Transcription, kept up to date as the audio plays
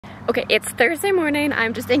Okay, it's Thursday morning.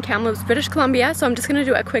 I'm just in Kamloops, British Columbia, so I'm just gonna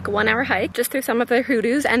do a quick 1 hour hike just through some of the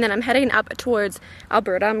hoodoos, and then I'm heading up towards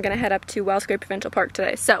Alberta. I'm gonna head up to Wellsgrave Provincial Park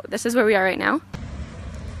today. So this is where we are right now.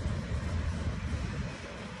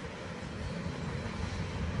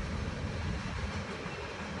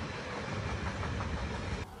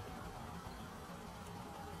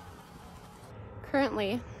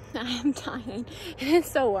 Currently, I am dying. It's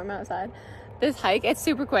so warm outside. This hike, it's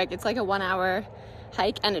super quick. It's like a 1 hour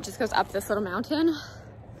hike and it just goes up this little mountain.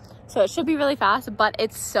 So it should be really fast, but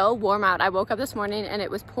it's so warm out. I woke up this morning and it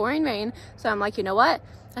was pouring rain. So I'm like, you know what?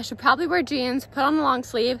 I should probably wear jeans, put on a long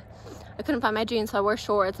sleeve. I couldn't find my jeans, so I wore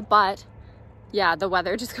shorts, but yeah, the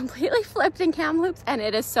weather just completely flipped in Kamloops and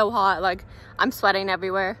it is so hot. Like, I'm sweating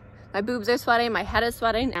everywhere. My boobs are sweating, my head is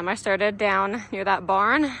sweating. And I started down near that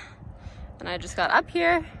barn and I just got up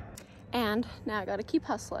here and now I gotta keep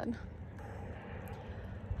hustling.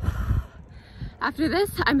 After this,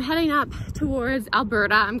 I'm heading up towards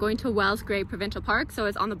Alberta. I'm going to Wellsgrave Provincial Park, so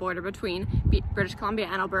it's on the border between British Columbia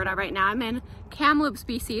and Alberta. Right now I'm in Kamloops,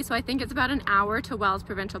 BC, so I think it's about an hour to Wells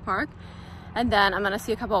Provincial Park. And then I'm gonna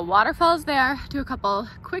see a couple of waterfalls there, do a couple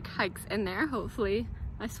quick hikes in there. Hopefully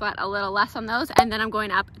I sweat a little less on those. And then I'm going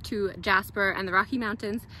up to Jasper and the Rocky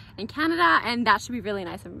Mountains in Canada, and that should be really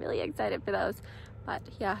nice. I'm really excited for those. But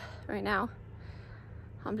yeah, right now,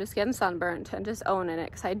 I'm just getting sunburned and just owning it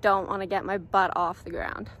because I don't want to get my butt off the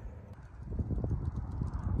ground.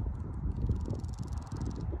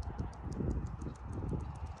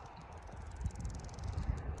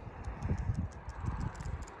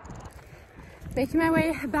 Making my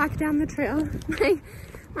way back down the trail.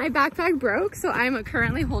 My backpack broke, so I'm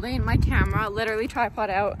currently holding my camera, literally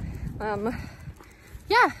tripod out.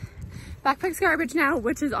 Yeah, backpack's garbage now,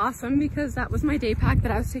 which is awesome because that was my day pack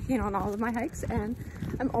that I was taking on all of my hikes, and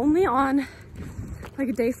I'm only on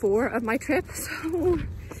like day 4 of my trip, so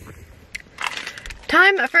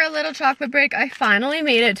time for a little chocolate break. I finally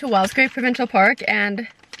made it to Wellsgrave Provincial Park, and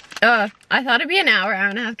I thought it'd be an hour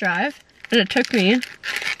and a half drive, and it took me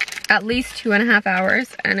at least 2.5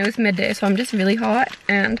 hours, and it was midday, so I'm just really hot,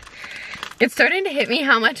 and it's starting to hit me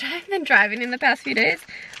how much I've been driving in the past few days.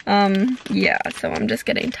 Yeah, so I'm just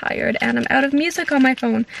getting tired and I'm out of music on my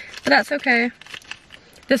phone, but that's okay.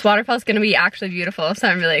 This waterfall is going to be actually beautiful, so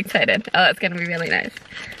I'm really excited. Oh, it's going to be really nice.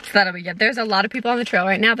 So that'll be good. There's a lot of people on the trail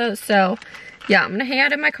right now though, so yeah, I'm going to hang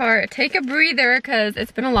out in my car, take a breather because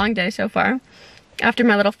it's been a long day so far. After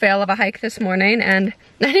my little fail of a hike this morning, and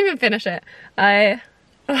I didn't even finish it. I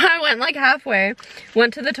went like halfway,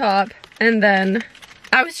 went to the top, and then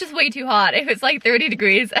I was just way too hot. It was like 30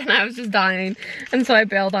 degrees and I was just dying. And so I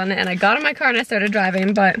bailed on it and I got in my car and I started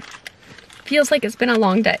driving, but feels like it's been a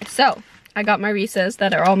long day. So I got my Reese's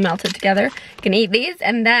that are all melted together. Can eat these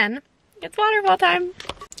and then it's waterfall time.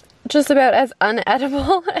 Just about as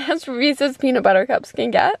unedible as Reese's peanut butter cups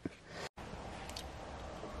can get.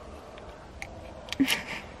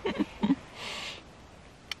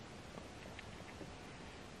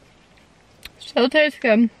 Still tastes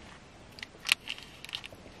good.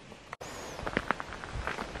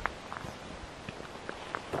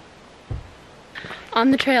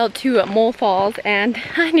 On the trail to Mole Falls, and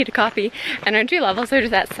I need a coffee. Energy levels are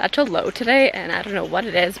just at such a low today, and I don't know what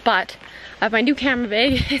it is, but I have my new camera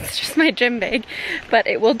bag. It's just my gym bag, but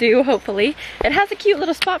it will do, hopefully. It has a cute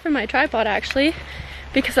little spot for my tripod, actually,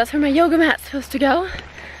 because that's where my yoga mat's supposed to go.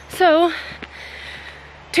 So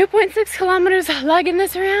 2.6 kilometers lugging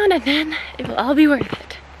this around, and then it will all be worth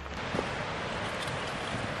it.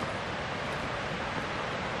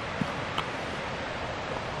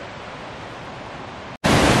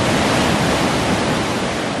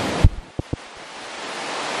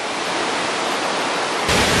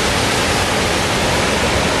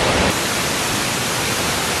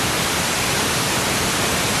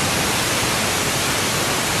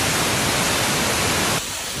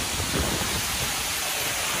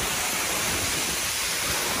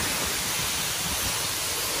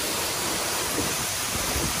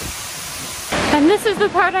 And this is the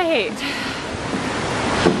part I hate.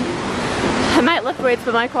 I might lift weights,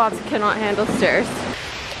 but my quads cannot handle stairs.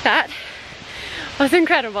 That was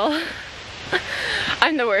incredible.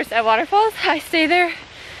 I'm the worst at waterfalls. I stay there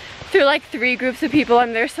through like 3 groups of people.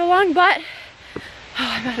 I'm there so long, but oh,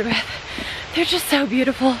 I'm out of breath. They're just so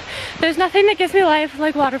beautiful. There's nothing that gives me life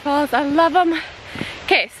like waterfalls. I love them.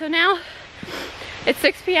 Okay, so now it's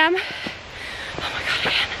 6 p.m. Oh my God,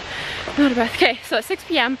 again. I'm out of breath. Okay, so at 6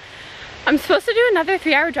 p.m. I'm supposed to do another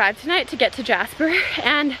 3-hour drive tonight to get to Jasper,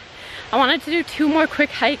 and I wanted to do 2 more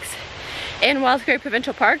quick hikes in Wellsgrave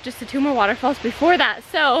Provincial Park, just to 2 more waterfalls before that.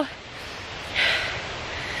 So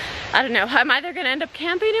I don't know, I'm either gonna end up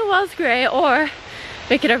camping in Wellsgrave or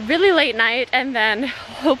make it a really late night, and then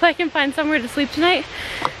hope I can find somewhere to sleep tonight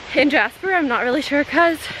in Jasper. I'm not really sure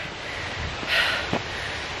because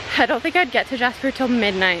I don't think I'd get to Jasper till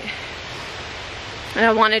midnight. And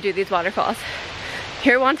I want to do these waterfalls.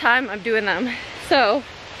 Here one time, I'm doing them. So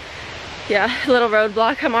yeah, a little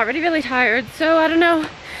roadblock. I'm already really tired, so I don't know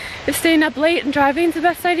if staying up late and driving is the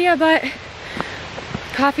best idea, but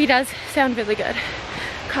coffee does sound really good.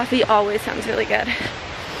 Coffee always sounds really good.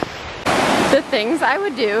 The things I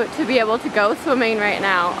would do to be able to go swimming right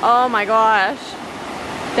now. Oh my gosh.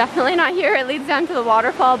 Definitely not here. It leads down to the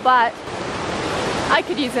waterfall, but I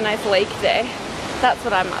could use a nice lake day. That's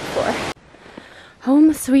what I'm up for.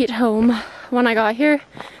 Home sweet home. When I got here,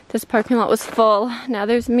 this parking lot was full. Now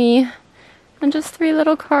there's me and just 3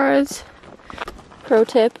 little cars. Pro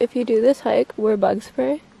tip, if you do this hike, wear bug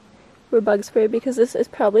spray. Wear bug spray because this is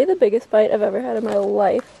probably the biggest bite I've ever had in my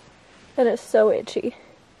life. And it's so itchy.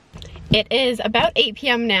 It is about 8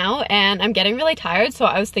 p.m. now and I'm getting really tired, so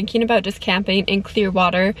I was thinking about just camping in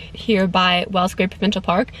Clearwater here by Wellscrape Provincial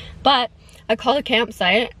Park, but I called a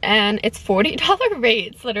campsite and it's $40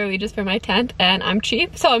 rates literally just for my tent, and I'm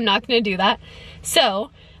cheap, so I'm not gonna do that.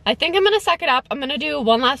 So I think I'm gonna suck it up. I'm gonna do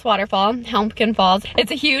one last waterfall, Helmkin Falls.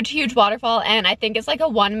 It's a huge waterfall, and I think it's like a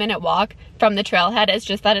 1-minute walk from the trailhead. It's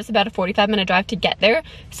just that it's about a 45-minute drive to get there.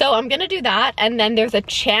 So I'm gonna do that, and then there's a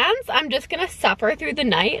chance I'm just gonna suffer through the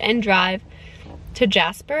night and drive to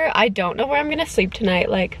Jasper. I don't know where I'm gonna sleep tonight.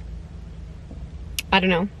 Like, I don't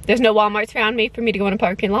know. There's no Walmarts around me for me to go in a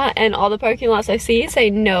parking lot, and all the parking lots I see say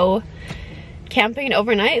no camping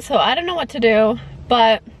overnight, so I don't know what to do,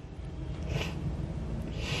 but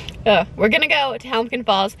we're gonna go to Helmkin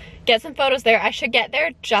Falls, get some photos there. I should get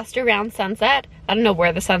there just around sunset. I don't know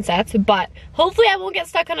where the sun sets, but hopefully I won't get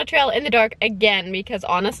stuck on a trail in the dark again, because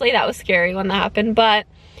honestly that was scary when that happened. But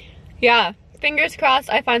yeah, fingers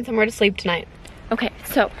crossed I find somewhere to sleep tonight. Okay,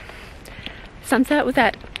 so sunset was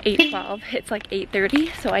at 8:12. It's like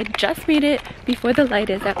 8:30, so I just made it before the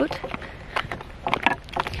light is out.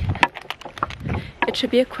 It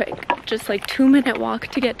should be a quick, just like 2-minute walk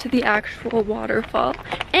to get to the actual waterfall.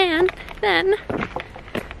 And then,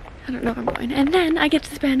 I don't know where I'm going, and then I get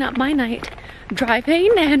to spend up my night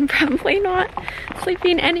driving and probably not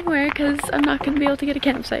sleeping anywhere because I'm not going to be able to get a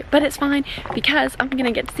campsite. But it's fine because I'm going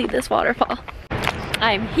to get to see this waterfall.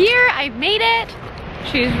 I'm here, I made it.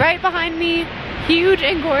 She's right behind me, huge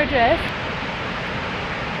and gorgeous.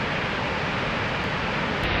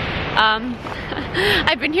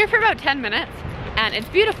 I've been here for about 10 minutes. And it's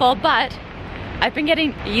beautiful, but I've been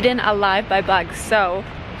getting eaten alive by bugs, so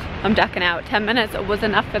I'm ducking out. 10 minutes was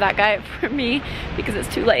enough for that guy for me because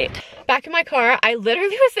it's too late. Back in my car, I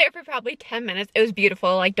literally was there for probably 10 minutes. It was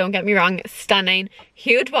beautiful, like, don't get me wrong, stunning,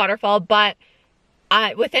 huge waterfall, but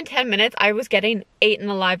within 10 minutes, I was getting eaten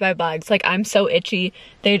alive by bugs. Like, I'm so itchy.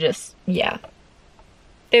 They just, yeah.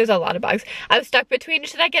 There's a lot of bugs. I was stuck between,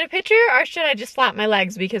 should I get a picture or should I just flap my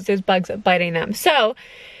legs because there's bugs biting them? So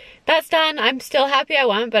that's done. I'm still happy I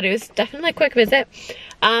went, but it was definitely a quick visit.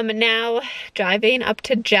 Now driving up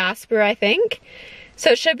to Jasper, I think.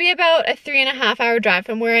 So it should be about a 3.5-hour drive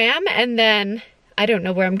from where I am, and then I don't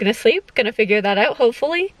know where I'm gonna sleep. Gonna figure that out,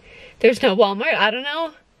 hopefully. There's no Walmart, I don't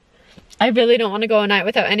know. I really don't want to go a night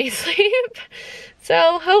without any sleep.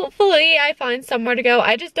 So hopefully I find somewhere to go.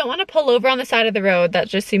 I just don't want to pull over on the side of the road. That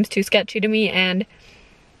just seems too sketchy to me, and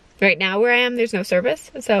right now where I am, there's no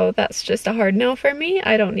service, so that's just a hard no for me.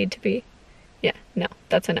 I don't need to be, yeah, no,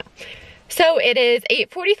 that's a no. So it is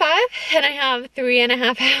 8:45 and I have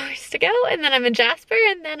 3.5 hours to go, and then I'm in Jasper,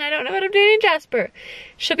 and then I don't know what I'm doing in Jasper.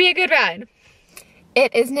 Should be a good ride.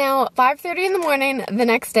 It is now 5:30 in the morning the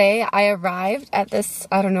next day. I arrived at this,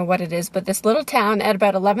 I don't know what it is, but this little town at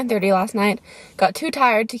about 11:30 last night. Got too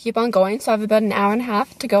tired to keep on going, so I have about an hour and a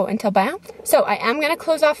half to go until Banff. So I am going to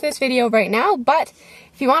close off this video right now, but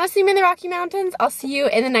if you want to see me in the Rocky Mountains, I'll see you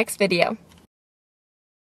in the next video.